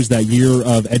to use that year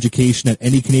of education at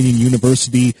any Canadian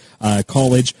university,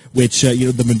 college, which,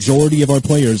 the majority of our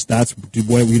players, that's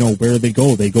where, where they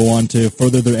go. They go on to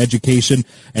further their education.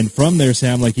 And from there,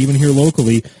 Sam, like even here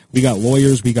locally, we got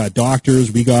lawyers, we got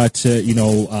doctors, we got,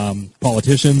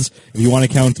 politicians, if you want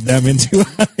to count them into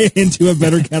a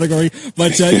better category.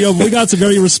 But, we got some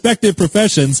very respected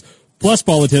professions, plus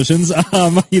politicians,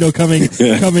 coming out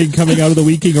of the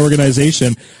Wheat King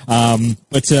organization.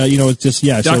 It's just,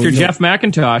 yeah. Dr. Jeff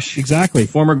McIntosh. Exactly.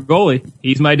 Former goalie.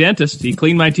 He's my dentist. He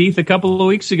cleaned my teeth a couple of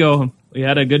weeks ago. We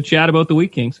had a good chat about the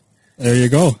Wheat Kings. There you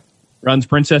go. Runs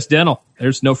Princess Dental.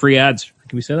 There's no free ads.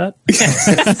 Can we say that?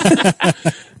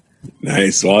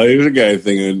 Nice. Well, here's a guy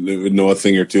who would know a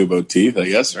thing or two about teeth, I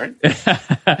guess, right?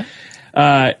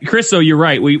 Chris, though, you're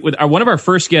right. One of our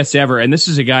first guests ever, and this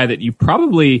is a guy that you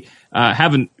probably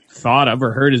haven't thought of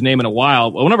or heard his name in a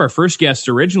while. One of our first guests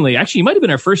originally, actually, he might have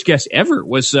been our first guest ever,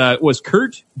 was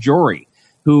Kurt Jory,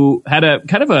 who had a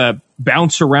kind of a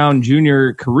bounce around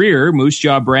junior career, Moose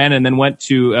Jaw Brand, and then went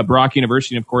to Brock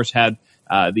University, and of course had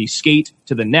the skate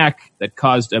to the neck that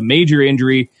caused a major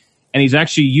injury. And he's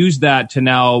actually used that to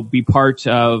now be part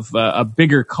of a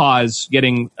bigger cause,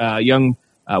 getting young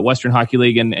Western Hockey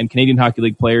League and Canadian Hockey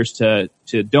League players to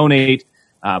donate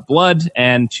blood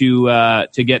and to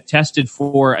get tested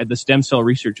for the stem cell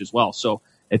research as well. So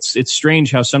it's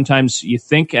strange how sometimes you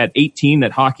think at 18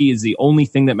 that hockey is the only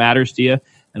thing that matters to you,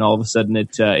 and all of a sudden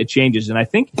it changes. And I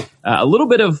think a little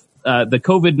bit of the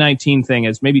COVID-19 thing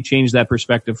has maybe changed that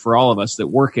perspective for all of us that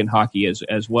work in hockey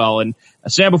as well. And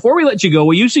Sam, before we let you go,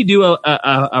 we usually do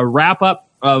a wrap up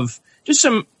of just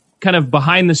some kind of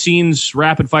behind the scenes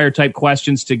rapid fire type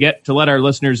questions to let our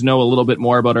listeners know a little bit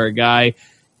more about our guy,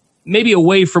 maybe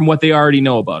away from what they already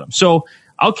know about him. So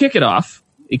I'll kick it off.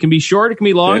 It can be short, it can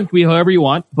be long, It can be however you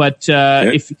want. But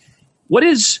what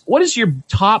is your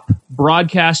top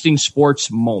broadcasting sports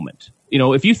moment?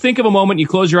 If you think of a moment, you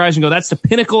close your eyes and go, that's the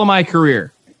pinnacle of my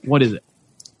career. What is it?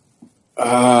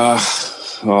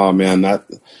 Oh man,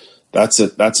 that's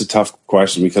a tough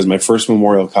question, because my first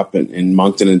Memorial Cup in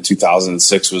Moncton in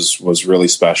 2006 was really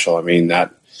special. I mean,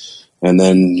 that And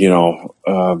then,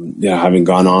 having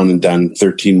gone on and done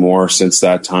 13 more since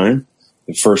that time,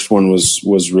 the first one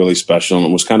was really special. And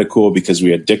it was kind of cool because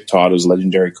we had Dick Todd, who's a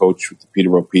legendary coach with the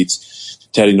Peterborough Petes,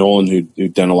 Teddy Nolan,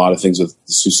 who'd done a lot of things with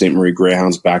the Sault Ste. Marie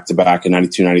Greyhounds back-to-back in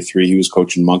 92, 93. He was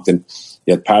coaching Moncton.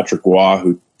 You had Patrick Waugh,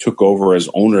 who took over as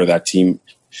owner of that team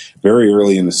very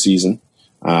early in the season.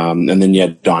 And then you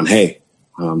had Don Hay,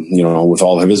 with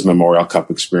all of his Memorial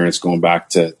Cup experience going back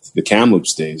to the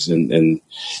Kamloops days. And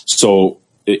so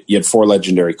you had 4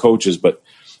 legendary coaches. But,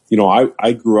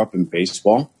 I grew up in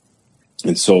baseball.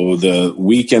 And so the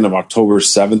weekend of October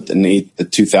 7th and 8th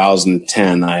of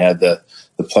 2010, I had the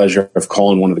pleasure of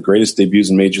calling one of the greatest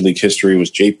debuts in Major League history. It was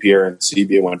Jay Pierre and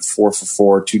CBA went 4 for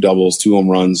 4, 2 doubles, 2 home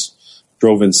runs,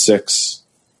 drove in 6.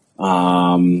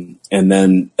 And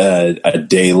then a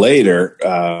day later,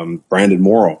 Brandon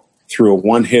Morrow threw a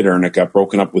 1-hitter and it got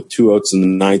broken up with 2 outs in the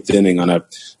 9th inning on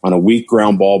a weak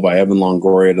ground ball by Evan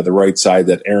Longoria to the right side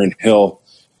that Aaron Hill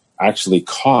actually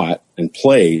caught and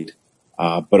played.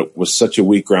 But it was such a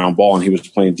weak ground ball, and he was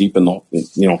playing deep in the,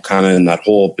 kind of in that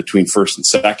hole between first and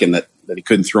second that he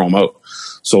couldn't throw him out.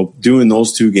 So doing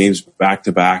those 2 games back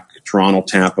to back, Toronto,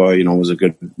 Tampa, was a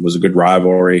good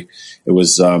rivalry. It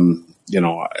was,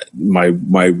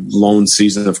 my lone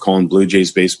season of calling Blue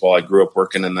Jays baseball. I grew up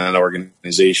working in that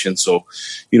organization. So,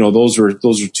 those are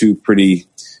 2 pretty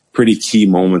key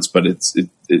moments, but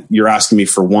you're asking me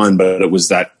for one, but it was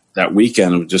that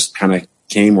weekend. It just kind of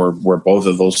came where both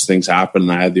of those things happened,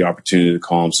 and I had the opportunity to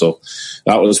call him. So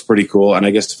that was pretty cool. And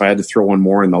I guess if I had to throw one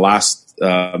more in the last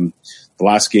game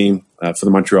for the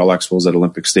Montreal Expos at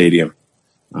Olympic Stadium,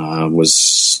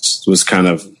 was kind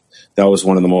of, that was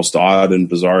one of the most odd and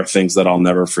bizarre things that I'll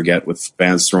never forget, with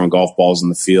fans throwing golf balls in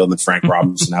the field and Frank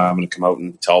Robinson having to come out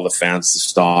and tell the fans to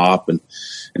stop, and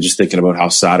just thinking about how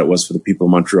sad it was for the people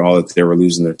of Montreal that they were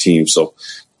losing their team. So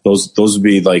those would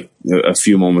be like a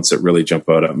few moments that really jump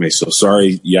out at me. So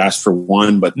sorry you asked for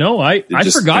one, but no, I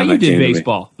forgot you did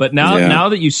baseball. But now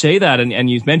that you say that, and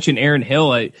you mentioned Aaron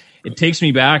Hill, it takes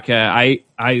me back.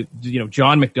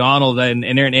 John McDonald and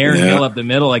Aaron Hill up the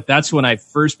middle. Like, that's when I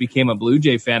first became a Blue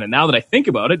Jay fan. And now that I think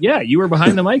about it, you were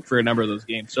behind the mic for a number of those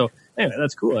games. So anyway,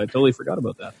 that's cool. I totally forgot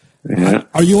about that. Yeah.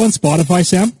 Are you on Spotify,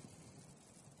 Sam?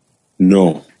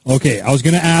 No. Okay, I was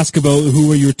going to ask about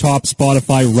who are your top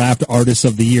Spotify Wrapped artists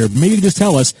of the year. Maybe just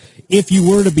tell us, if you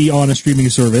were to be on a streaming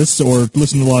service or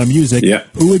listen to a lot of music,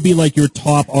 who would be like your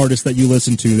top artist that you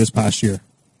listened to this past year?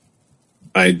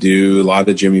 I do a lot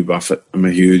of Jimmy Buffett. I'm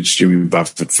a huge Jimmy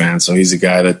Buffett fan. So he's a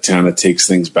guy that kind of takes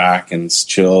things back and is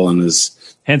chill and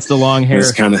is... Hence the long hair.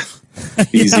 It's kind of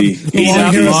easy.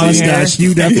 Long hair.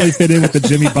 You definitely fit in with the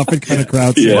Jimmy Buffett kind of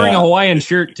crowd. He's wearing a Hawaiian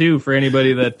shirt, too, for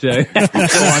anybody that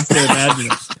wants to imagine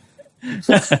it.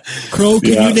 Crow,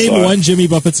 can you name one Jimmy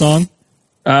Buffett song?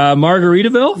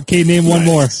 Margaritaville? Okay, name one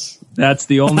more. That's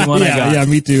the only one I got. Yeah,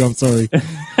 me too. I'm sorry.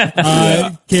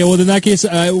 Okay, well, in that case,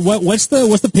 what's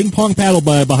the ping pong paddle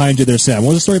behind you there, Sam?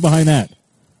 What's the story behind that?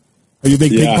 Are you a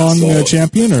big ping pong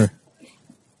champion, or?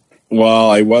 Well,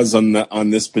 I was on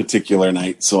this particular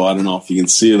night, so I don't know if you can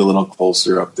see it a little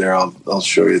closer up there. I'll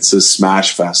show you. It says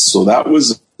Smash Fest. So that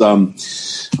was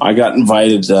I got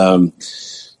invited to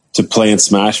play in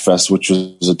Smash Fest, which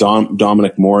was a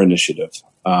Dominic Moore initiative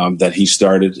that he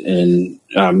started in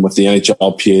with the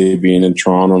NHLPA being in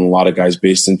Toronto and a lot of guys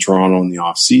based in Toronto in the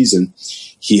off season.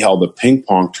 He held a ping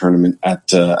pong tournament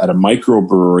at a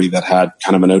microbrewery that had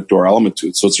kind of an outdoor element to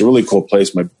it. So it's a really cool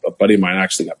place. A buddy of mine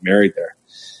actually got married there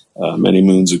many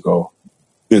moons ago.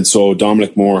 And so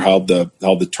Dominic Moore held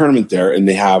the tournament there, and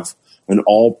they have an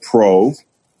all pro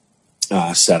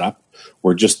setup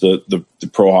where just the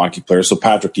pro hockey players. So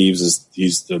Patrick Eaves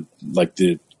he's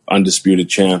the undisputed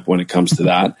champ when it comes to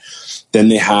that. Then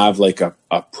they have like a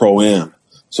pro-am.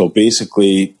 So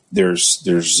basically there's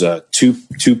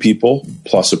two people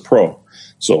plus a pro.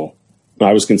 So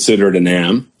I was considered an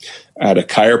am. I had a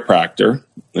chiropractor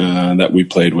that we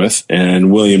played with,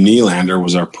 and William Nylander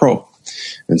was our pro.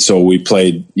 And so you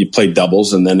played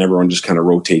doubles, and then everyone just kind of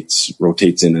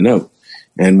rotates in and out.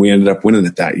 And we ended up winning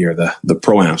it that year, the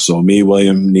pro-am. So me,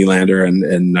 William Nylander,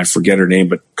 and I forget her name,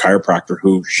 but chiropractor,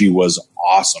 who she was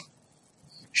awesome.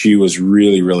 She was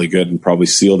really, really good and probably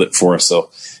sealed it for us.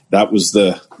 So that's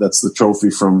the trophy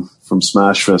from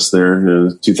Smash Fest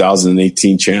there,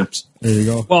 2018 champs. There you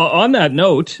go. Well, on that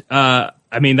note,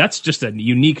 that's just a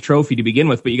unique trophy to begin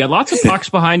with, but you got lots of pucks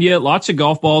behind you, lots of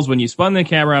golf balls. When you spun the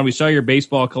camera around, we saw your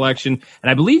baseball collection, and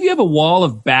I believe you have a wall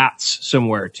of bats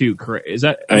somewhere too. Is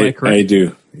that am I correct? I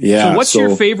do. Yeah. So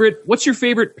what's your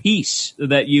favorite piece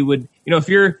that you would,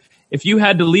 if you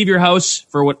had to leave your house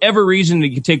for whatever reason,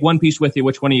 you could take one piece with you,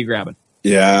 which one are you grabbing?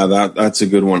 Yeah, that's a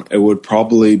good one. It would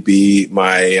probably be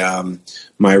my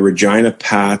my Regina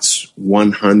Pats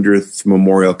 100th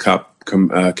Memorial Cup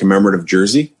commemorative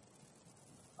jersey.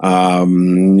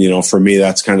 For me,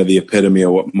 that's kind of the epitome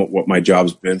of what my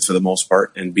job's been for the most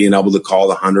part. And being able to call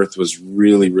the 100th was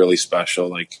really, really special.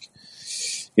 Like,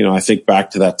 I think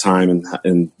back to that time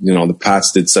and the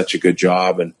Pats did such a good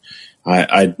job, and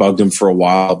I bugged them for a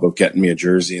while about getting me a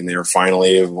jersey, and they were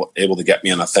finally able to get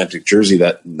me an authentic jersey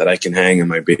that I can hang in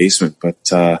my basement. But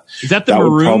is that the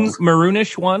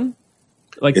maroonish one?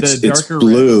 Like the darker it's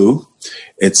blue. red?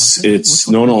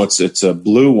 It's a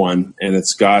blue one, and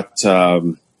it's got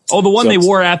the one they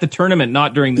wore at the tournament,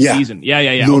 not during the season.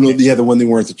 Yeah. The one they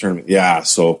wore at the tournament. Yeah,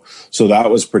 so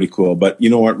that was pretty cool. But you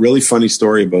know what? Really funny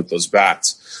story about those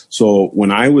bats. So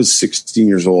when I was 16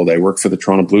 years old, I worked for the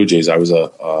Toronto Blue Jays. I was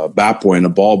a bat boy and a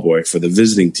ball boy for the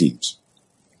visiting teams.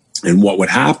 And what would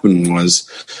happen was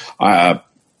at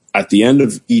the end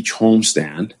of each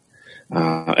homestand,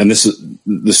 and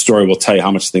this story will tell you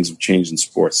how much things have changed in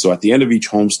sports. So at the end of each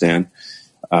homestand,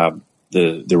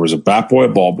 there was a bat boy, a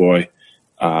ball boy,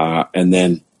 and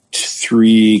then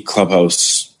 3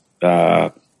 clubhouse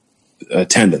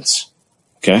attendants.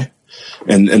 Okay.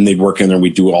 And they'd work in there.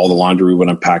 We'd do all the laundry. We would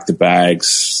unpack the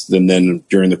bags. And then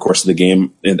during the course of the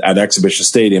game at Exhibition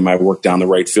Stadium, I worked down the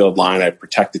right field line. I'd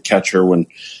protect the catcher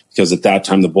because at that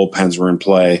time the bullpens were in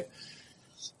play.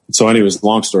 So anyways,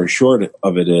 long story short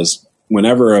of it is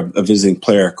whenever a visiting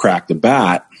player cracked a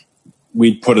bat,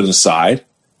 we'd put it aside.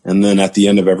 And then at the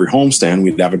end of every homestand,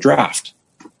 we'd have a draft.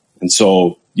 And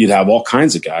so you'd have all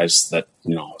kinds of guys that,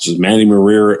 this is Manny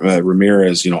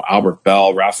Ramirez, Albert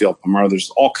Bell, Rafael Palmeiro. There's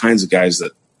all kinds of guys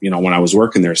that, when I was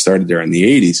working there, started there in the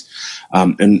 80s,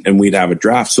 and we'd have a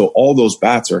draft. So all those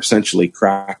bats are essentially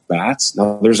cracked bats.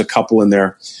 Now, there's a couple in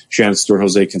there, Shannon Stewart,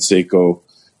 Jose Canseco,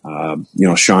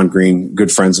 Sean Green,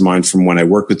 good friends of mine from when I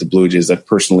worked with the Blue Jays that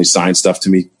personally signed stuff to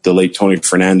me. The late Tony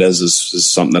Fernandez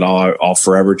is something that I'll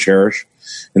forever cherish.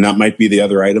 And that might be the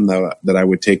other item that I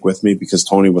would take with me because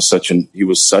Tony was such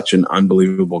an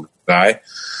unbelievable guy.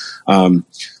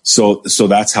 So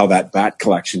that's how that bat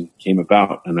collection came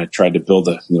about. And I tried to build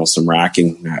some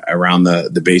racking around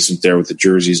the basement there with the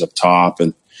jerseys up top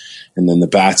and then the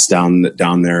bats down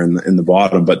there in the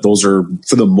bottom. But those are,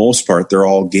 for the most part, they're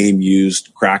all game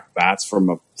used cracked bats from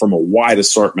a wide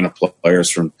assortment of players,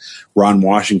 from Ron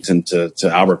Washington to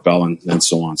Albert Bell and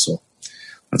so on. So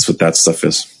that's what that stuff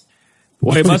is.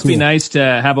 Boy, it must be nice to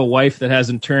have a wife that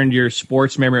hasn't turned your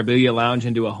sports memorabilia lounge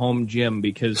into a home gym,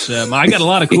 because I got a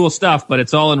lot of cool stuff, but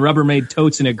it's all in Rubbermaid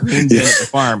totes in a green bin at the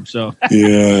farm. So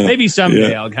maybe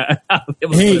someday I'll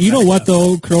Hey, you know what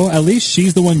though, Crow? At least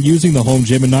she's the one using the home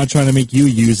gym and not trying to make you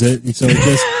use it. So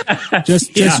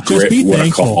just be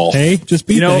thankful. Hey, just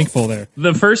be thankful there.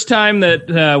 The first time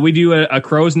that we do a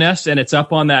crow's nest and it's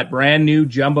up on that brand new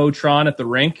Jumbotron at the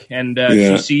rink, and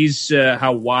she sees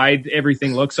how wide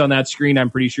everything looks on that screen, I'm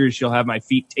pretty sure she'll have my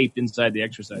feet taped inside the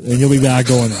exercise. And you'll be back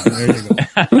going on. There you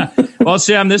go. Well,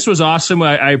 Sam, this was awesome.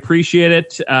 I appreciate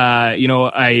it.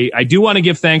 I do want to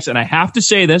give thanks, and I have to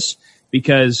say this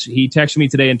because he texted me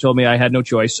today and told me I had no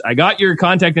choice. I got your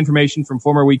contact information from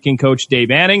former Wheat King coach Dave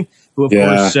Manning, who of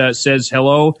course says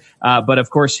hello. But of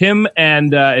course, him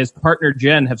and his partner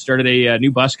Jen have started a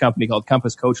new bus company called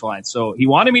Compass Coach Lines. So he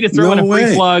wanted me to throw in a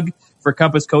free plug for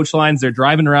Compass Coach Lines. They're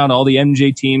driving around all the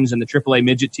MJ teams and the AAA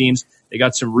midget teams. They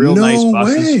got some real nice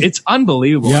buses. It's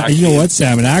unbelievable. Yeah, actually. You know what,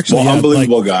 Sam? And actually,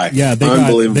 unbelievable guy. Yeah, they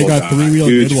got 3 real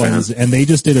good ones, and they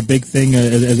just did a big thing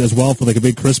as well for like a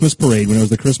big Christmas parade when it was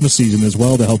the Christmas season as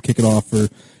well to help kick it off for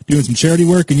doing some charity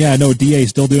work. And yeah, I know DA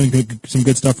still doing some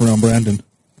good stuff around Brandon.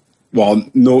 Well,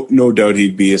 no doubt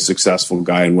he'd be a successful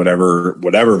guy in whatever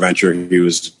venture he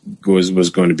was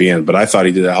going to be in. But I thought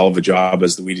he did a hell of a job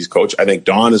as the Wheaties coach. I think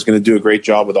Don is going to do a great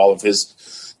job with all of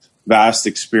his vast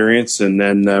experience, and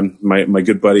then my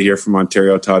good buddy here from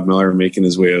Ontario, Todd Miller, making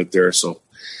his way out there. So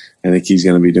I think he's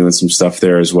going to be doing some stuff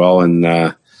there as well. And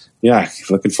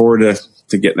looking forward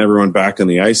to getting everyone back on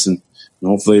the ice, and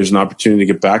hopefully there's an opportunity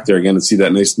to get back there again and see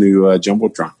that nice new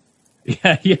Jumbotron.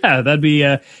 Yeah, that'd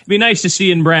be nice to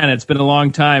see in Brandon. It's been a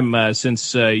long time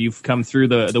since you've come through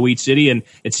the Wheat City, and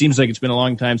it seems like it's been a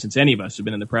long time since any of us have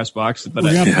been in the press box. But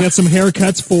we have to get some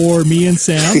haircuts for me and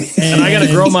Sam, and I got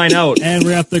to grow mine out, and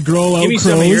we have to grow out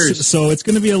Crows. So it's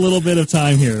going to be a little bit of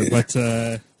time here, but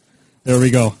there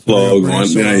we go.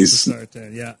 Nice.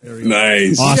 Yeah, there we go.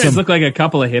 Nice. Awesome. You guys look like a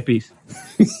couple of hippies.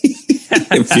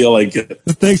 I feel like it.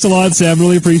 Thanks a lot, Sam.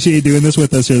 Really appreciate you doing this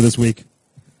with us here this week.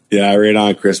 Yeah, right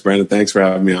on, Chris. Brandon, thanks for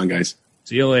having me on, guys.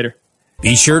 See you later.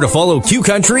 Be sure to follow Q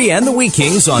Country and the Wheat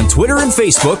Kings on Twitter and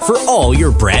Facebook for all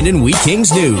your Brandon Wheat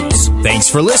Kings news. Thanks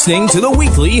for listening to the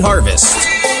Weekly Harvest.